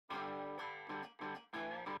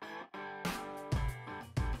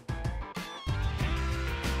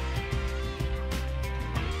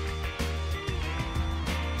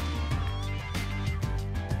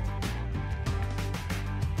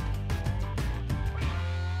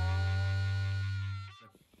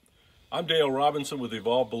I'm Dale Robinson with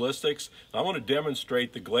Evolved Ballistics. I want to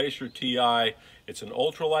demonstrate the Glacier Ti. It's an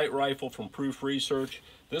ultralight rifle from Proof Research.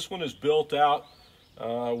 This one is built out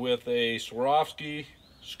with a Swarovski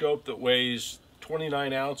scope that weighs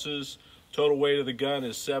 29 ounces. Total weight of the gun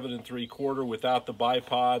is 7 3/4 without the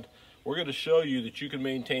bipod. We're going to show you that you can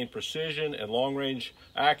maintain precision and long-range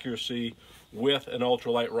accuracy with an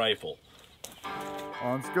ultralight rifle.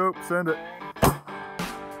 On scope, send it.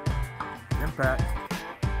 Impact.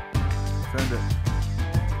 Send it.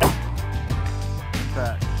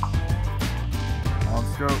 Impact. On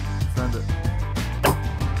scope, send it.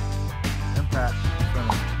 Impact. Send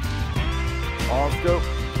it. On scope,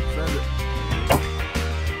 send it.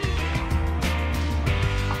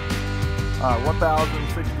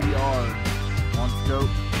 1,060 yards. On scope,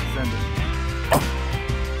 send it.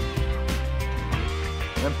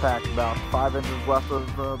 Impact about 5 inches left of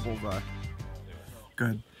the bullseye.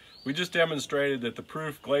 Good. We just demonstrated that the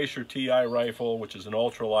Proof Glacier Ti rifle, which is an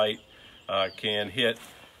ultralight, can hit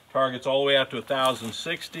targets all the way out to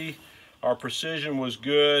 1,060. Our precision was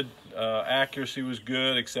good, accuracy was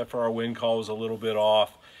good, except for our wind call was a little bit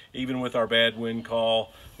off. Even with our bad wind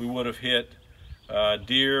call, we would have hit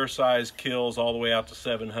deer size kills all the way out to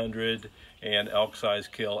 700 and elk size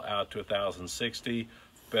kill out to 1,060.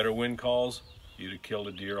 Better wind calls, you'd have killed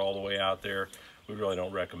a deer all the way out there. We really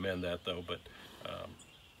don't recommend that though, but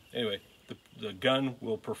anyway, the gun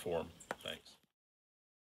will perform. Thanks.